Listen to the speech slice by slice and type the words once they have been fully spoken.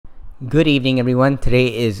Good evening, everyone. Today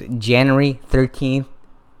is January 13th,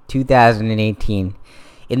 2018.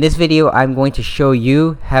 In this video, I'm going to show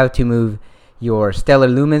you how to move your Stellar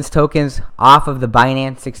Lumens tokens off of the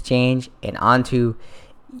Binance exchange and onto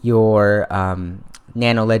your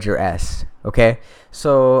Nano Ledger S. Okay,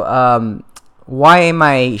 so why am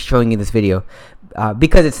I showing you this video?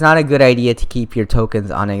 Because it's not a good idea to keep your tokens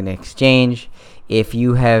on an exchange. If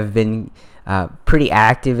you have been pretty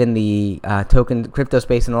active in the crypto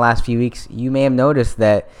space in the last few weeks, you may have noticed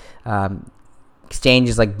that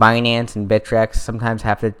exchanges like Binance and Bittrex sometimes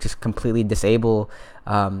have to just completely disable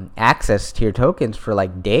access to your tokens for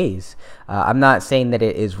like days. I'm not saying that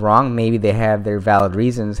it is wrong. Maybe they have their valid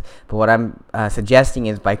reasons, but what I'm suggesting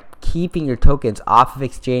is by keeping your tokens off of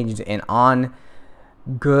exchanges and on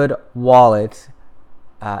good wallets,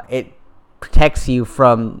 it protects you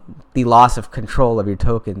from the loss of control of your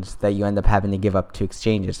tokens that you end up having to give up to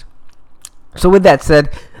exchanges. So with that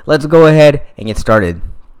said, let's go ahead and get started.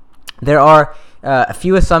 There are a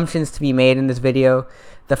few assumptions to be made in this video.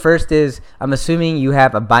 The first is, I'm assuming you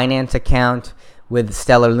have a Binance account with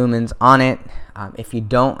Stellar Lumens on it. If you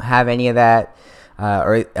don't have any of that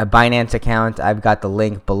or a Binance account, I've got the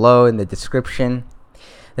link below in the description.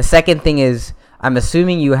 The second thing is, I'm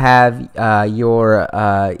assuming you have your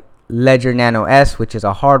Ledger Nano S, which is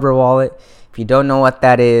a hardware wallet. If you don't know what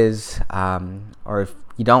that is, or if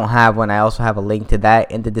you don't have one, I also have a link to that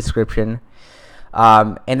in the description.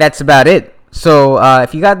 And that's about it. So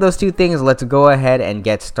if you got those two things, let's go ahead and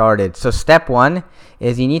get started. So step one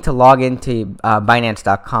is you need to log into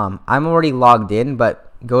Binance.com. I'm already logged in,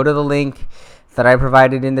 but go to the link that I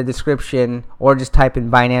provided in the description, or just type in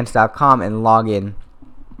Binance.com and log in.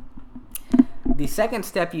 The second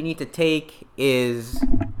step you need to take is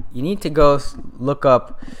you need to go look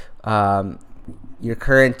up your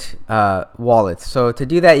current wallets. So to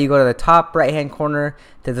do that, you go to the top right hand corner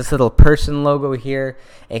to this little person logo here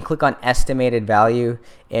and click on estimated value,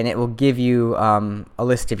 and it will give you a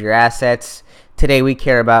list of your assets. Today we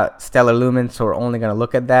care about Stellar Lumens, so we're only going to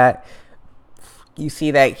look at that. You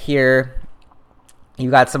see that here. You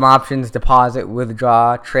got some options: deposit,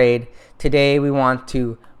 withdraw, trade. Today we want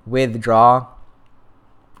to withdraw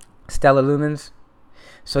Stellar Lumens.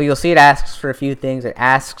 So you'll see it asks for a few things. It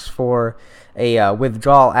asks for a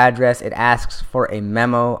withdrawal address. It asks for a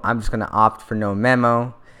memo. I'm just going to opt for no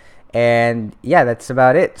memo. And yeah, that's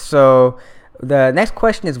about it. So the next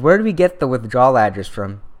question is, where do we get the withdrawal address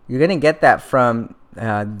from? You're going to get that from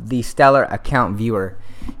the Stellar account viewer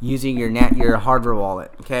using your hardware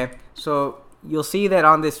wallet. Okay, so you'll see that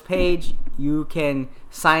on this page you can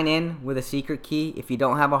sign in with a secret key if you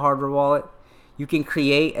don't have a hardware wallet. You can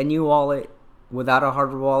create a new wallet without a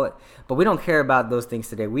hardware wallet, but we don't care about those things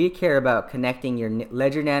today. We care about connecting your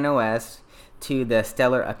Ledger Nano S to the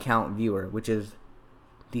Stellar account viewer, which is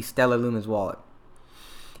the Stellar Lumens wallet.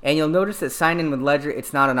 And you'll notice that sign in with Ledger,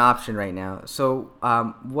 it's not an option right now. So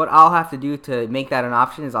what I'll have to do to make that an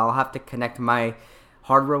option is I'll have to connect my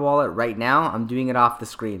hardware wallet right now. I'm doing it off the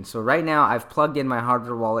screen. So right now I've plugged in my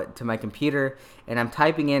hardware wallet to my computer, and I'm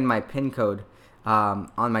typing in my PIN code on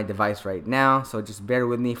my device right now. So just bear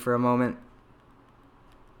with me for a moment.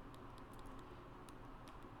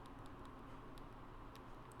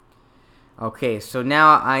 Okay, so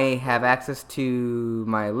now I have access to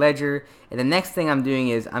my Ledger, and the next thing I'm doing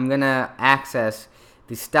is I'm gonna access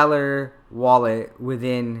the Stellar wallet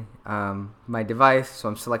within my device. So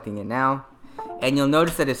I'm selecting it now, and you'll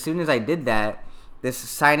notice that as soon as I did that, this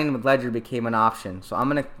sign in with Ledger became an option. So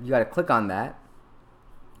you gotta click on that,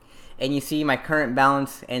 and you see my current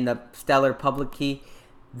balance and the Stellar public key.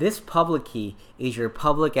 This public key is your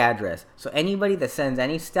public address. So anybody that sends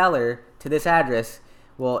any Stellar to this address,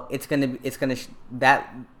 well,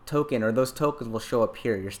 that token or those tokens will show up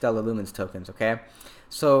here, your Stellar Lumens tokens. Okay,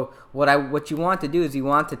 so what you want to do is you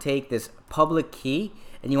want to take this public key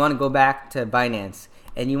and you want to go back to Binance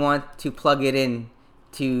and you want to plug it in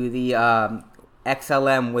to the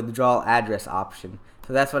XLM withdrawal address option.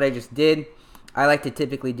 So that's what I just did. I like to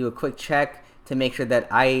typically do a quick check to make sure that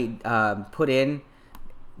I put in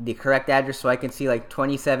the correct address, so I can see like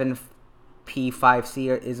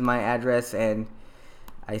 27P5C is my address, and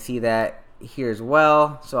I see that here as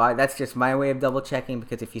well. So that's just my way of double checking,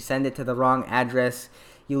 because if you send it to the wrong address,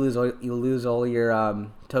 you lose all your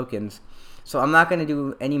tokens. So I'm not going to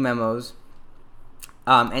do any memos.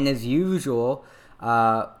 And as usual,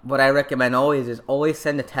 what I recommend always is always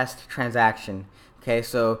send a test transaction. Okay,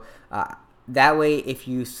 so that way if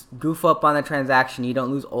you goof up on the transaction, you don't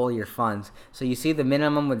lose all your funds. So you see the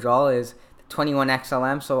minimum withdrawal is 21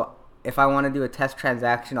 XLM. So if I want to do a test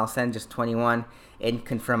transaction, I'll send just 21 and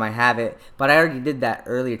confirm I have it. But I already did that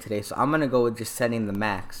earlier today, so I'm going to go with just sending the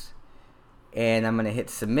max. and I'm gonna hit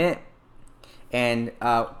submit. And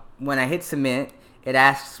when I hit submit, it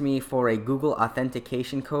asks me for a Google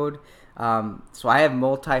authentication code. So I have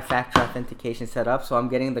multi-factor authentication set up, so I'm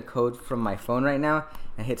getting the code from my phone right now,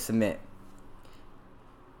 and hit submit.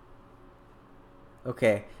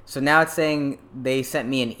 Okay, so now it's saying they sent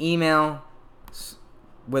me an email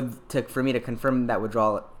for me to confirm that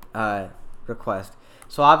withdrawal request.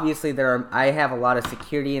 So obviously I have a lot of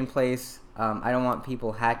security in place. I don't want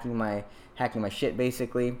people hacking my shit,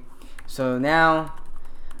 basically. So now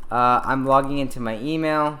I'm logging into my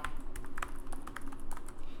email,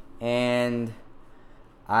 and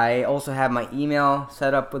I also have my email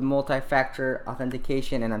set up with multi-factor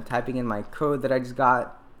authentication, and I'm typing in my code that I just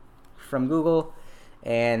got from Google,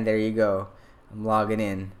 and there you go, I'm logging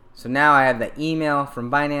in. So now I have the email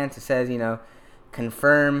from Binance. It says,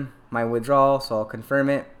 confirm my withdrawal, so I'll confirm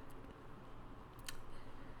it.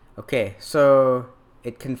 Okay, so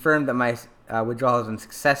it confirmed that my withdrawal has been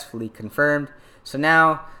successfully confirmed. So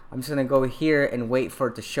now I'm just gonna go here and wait for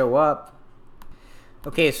it to show up.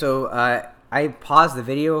 Okay, so I paused the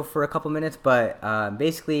video for a couple minutes, but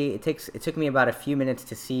basically it took me about a few minutes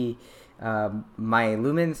to see my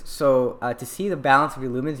lumens. So to see the balance of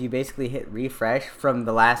your lumens, you basically hit refresh from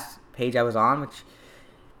the last page I was on,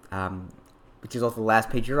 which is also the last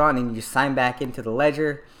page you're on, and you just sign back into the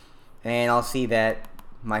ledger, and I'll see that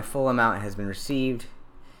my full amount has been received,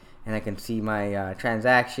 and I can see my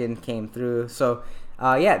transaction came through. So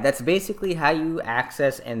yeah, that's basically how you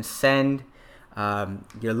access and send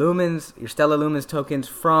your lumens, your Stellar Lumens tokens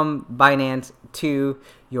from Binance to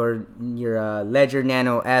your Ledger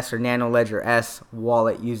Nano S or Nano Ledger S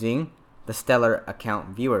wallet using the Stellar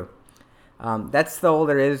account viewer. That's all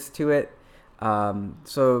there is to it.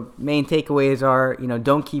 So main takeaways are,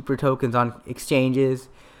 don't keep your tokens on exchanges.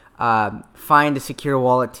 Find a secure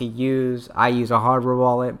wallet to use. I use a hardware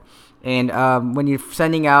wallet, and when you're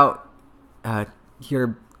sending out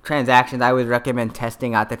your transactions, I always recommend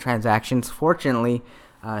testing out the transactions. Fortunately,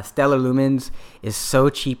 Stellar Lumens is so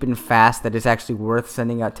cheap and fast that it's actually worth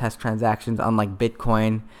sending out test transactions, unlike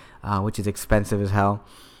Bitcoin, which is expensive as hell.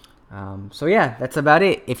 So yeah, that's about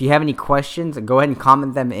it. If you have any questions, go ahead and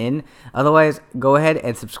comment them in. Otherwise, go ahead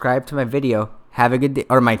and subscribe to my video. Have a good day,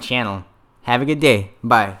 or my channel. Have a good day.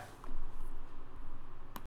 Bye.